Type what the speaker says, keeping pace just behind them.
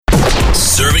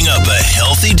Serving up a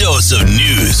healthy dose of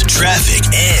news, traffic,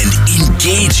 and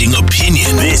engaging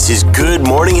opinion. This is Good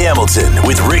Morning Hamilton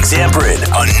with Rick Zamperin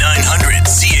on 900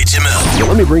 CHML. Now,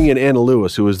 let me bring in Anna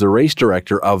Lewis, who is the race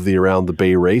director of the Around the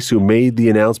Bay race, who made the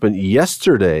announcement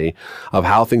yesterday of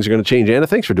how things are going to change. Anna,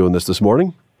 thanks for doing this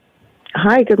morning.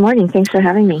 Hi, good morning. Thanks for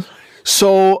having me.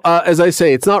 So, as I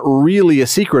say, it's not really a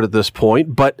secret at this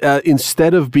point, but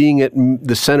instead of being at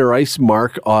the center ice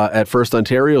mark at First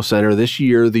Ontario Centre this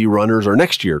year, the runners, or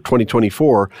next year,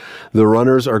 2024, the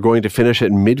runners are going to finish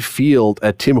at midfield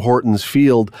at Tim Hortons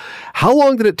Field. How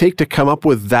long did it take to come up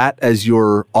with that as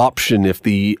your option if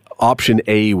the option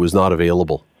A was not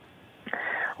available?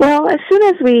 Well, as soon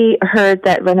as we heard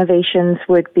that renovations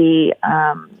would be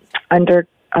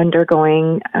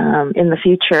undergoing in the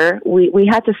future, we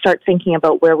had to start thinking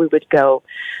about where we would go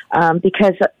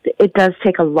because it does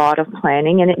take a lot of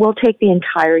planning, and it will take the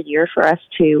entire year for us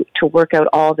to work out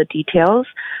all the details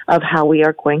of how we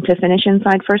are going to finish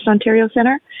inside First Ontario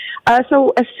Centre.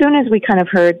 So as soon as we kind of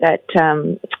heard that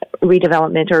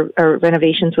redevelopment or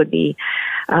renovations would be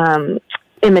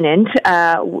imminent,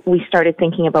 we started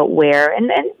thinking about where,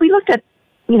 and we looked at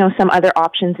some other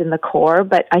options in the core,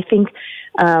 but I think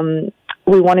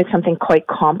we wanted something quite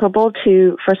comparable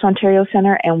to First Ontario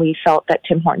Centre, and we felt that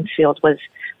Tim Hortons Field was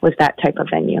that type of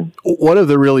venue. One of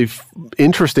the really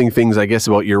interesting things, I guess,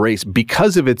 about your race,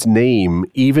 because of its name,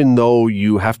 even though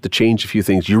you have to change a few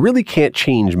things, you really can't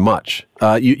change much.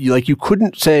 You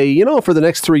couldn't say, for the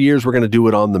next 3 years, we're going to do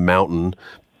it on the mountain,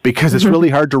 because it's really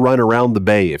hard to run around the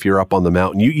bay if you're up on the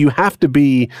mountain. You have to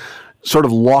be sort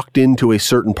of locked into a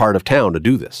certain part of town to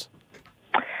do this.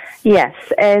 Yes,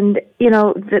 and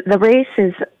the race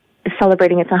is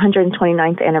celebrating its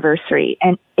 129th anniversary,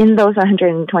 and in those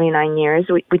 129 years,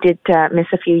 we did miss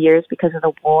a few years because of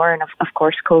the war and of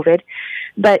course COVID,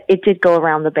 but it did go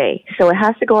around the bay. So it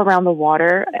has to go around the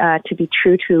water to be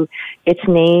true to its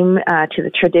name, to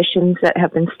the traditions that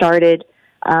have been started.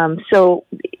 So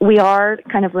we are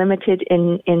kind of limited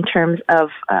in terms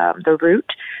of the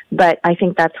route, but I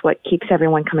think that's what keeps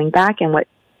everyone coming back and what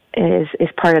is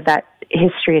part of that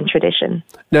history and tradition.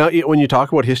 Now, when you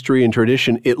talk about history and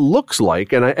tradition, it looks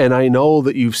like, and I know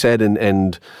that you've said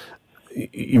and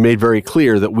you made very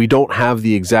clear that we don't have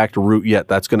the exact route yet.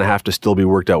 That's going to have to still be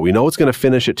worked out. We know it's going to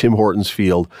finish at Tim Hortons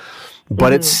Field,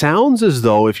 but it sounds as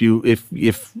though if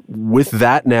with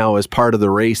that now as part of the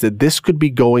race, that this could be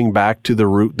going back to the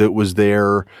route that was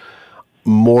there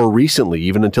more recently,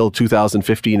 even until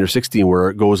 2015 or 16,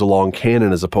 where it goes along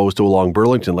Cannon as opposed to along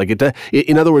Burlington.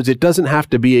 In other words, it doesn't have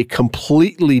to be a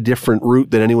completely different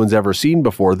route than anyone's ever seen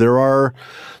before. There are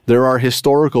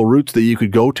historical routes that you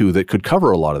could go to that could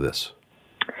cover a lot of this.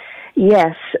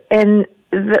 Yes, and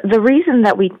the reason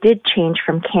that we did change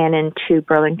from Cannon to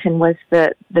Burlington was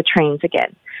the trains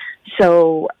again.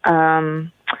 So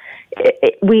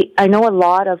I know a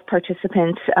lot of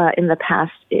participants in the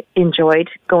past enjoyed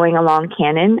going along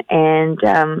Cannon,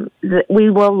 and we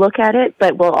will look at it,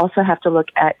 but we'll also have to look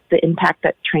at the impact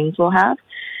that trains will have.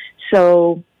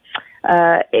 So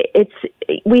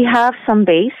we have some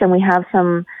base and we have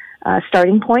some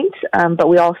starting points, but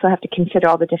we also have to consider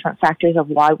all the different factors of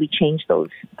why we change those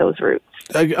routes.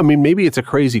 I mean, maybe it's a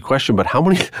crazy question, but how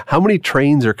many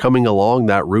trains are coming along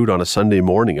that route on a Sunday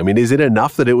morning? I mean, is it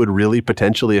enough that it would really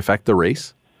potentially affect the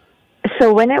race?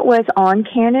 So when it was on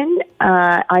Cannon,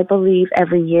 I believe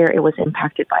every year it was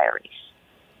impacted by a race.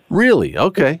 Really?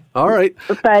 Okay. All right.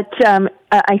 But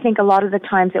I think a lot of the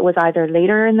times it was either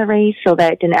later in the race so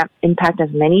that it didn't impact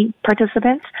as many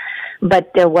participants,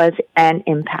 but there was an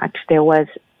impact. There was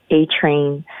a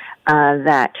train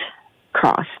that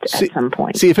crossed at some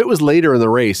point. See, if it was later in the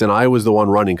race and I was the one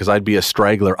running, because I'd be a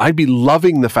straggler, I'd be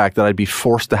loving the fact that I'd be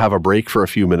forced to have a break for a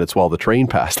few minutes while the train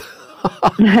passed.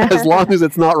 As long as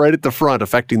it's not right at the front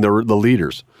affecting the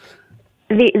leaders.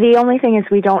 The only thing is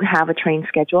we don't have a train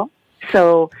schedule.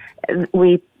 So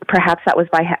perhaps that was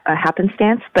by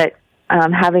happenstance, but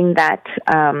having that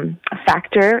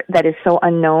factor that is so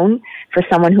unknown for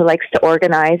someone who likes to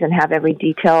organize and have every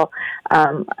detail,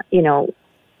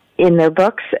 in their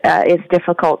books is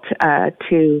difficult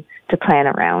to plan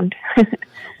around.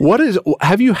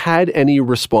 Have you had any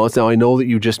response? Now, I know that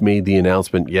you just made the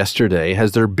announcement yesterday.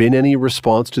 Has there been any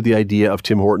response to the idea of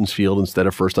Tim Hortons Field instead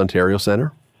of First Ontario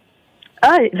Centre?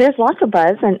 There's lots of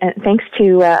buzz, and thanks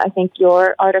to, I think,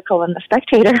 your article in The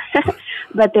Spectator.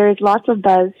 But there's lots of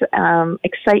buzz,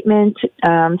 excitement,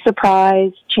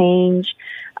 surprise, change.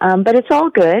 But it's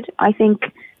all good. I think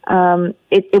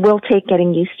it will take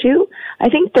getting used to. I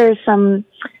think there's some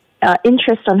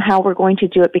interest on how we're going to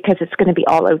do it because it's going to be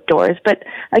all outdoors. But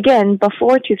again,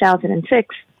 before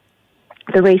 2006,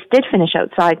 the race did finish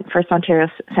outside First Ontario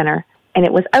Centre and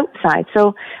it was outside.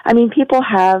 So, I mean, people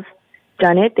have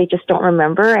done it. They just don't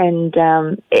remember. And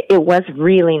it was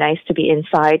really nice to be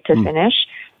inside to finish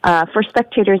for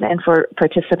spectators and for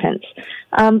participants.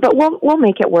 But we'll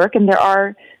make it work. And there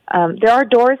are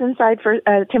doors inside for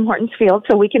Tim Hortons Field,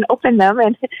 so we can open them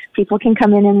and people can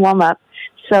come in and warm up.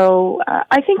 So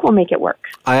I think we'll make it work.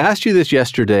 I asked you this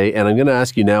yesterday, and I'm going to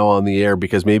ask you now on the air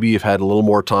because maybe you've had a little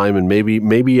more time and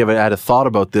maybe you've had a thought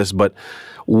about this, but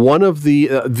one of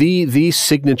the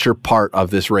signature part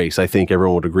of this race, I think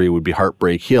everyone would agree, would be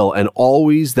Heartbreak Hill. And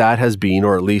always that has been,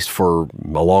 or at least for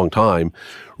a long time,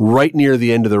 right near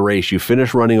the end of the race. You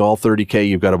finish running all 30K,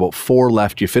 you've got about 4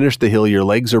 left, you finish the hill, your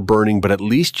legs are burning, but at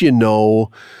least you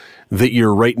know that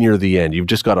you're right near the end. You've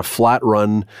just got a flat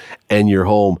run and you're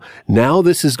home. Now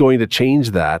this is going to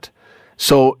change that.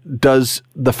 So does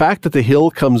the fact that the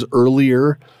hill comes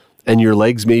earlier and your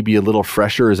legs may be a little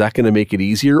fresher, is that going to make it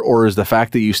easier? Or is the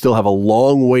fact that you still have a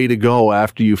long way to go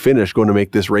after you finish going to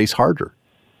make this race harder?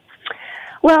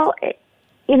 Well,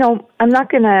 you know, I'm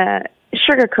not going to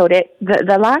sugarcoat it.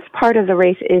 The last part of the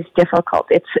race is difficult.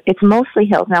 It's mostly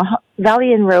hills. Now,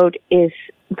 Valiant Road is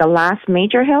the last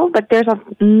major hill, but there's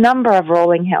a number of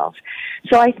rolling hills.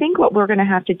 So I think what we're going to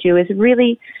have to do is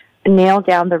really nail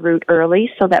down the route early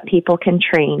so that people can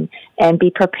train and be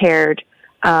prepared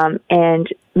and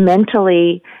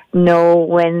mentally know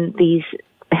when these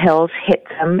hills hit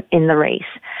them in the race.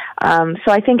 So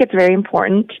I think it's very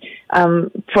important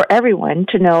for everyone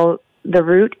to know the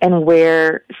route and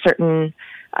where certain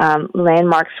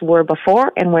landmarks were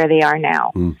before and where they are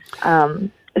now.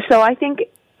 So I think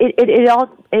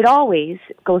it always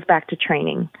goes back to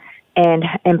training and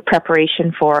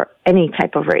preparation for any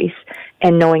type of race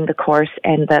and knowing the course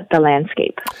and the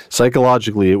landscape.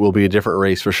 Psychologically, it will be a different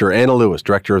race for sure. Anna Lewis,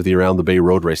 director of the Around the Bay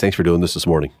Road Race. Thanks for doing this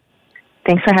morning.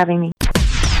 Thanks for having me.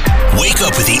 Wake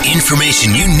up with the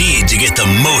information you need to get the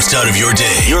most out of your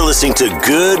day. You're listening to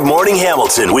Good Morning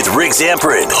Hamilton with Rick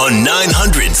Zamperin on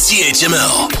 900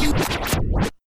 CHML.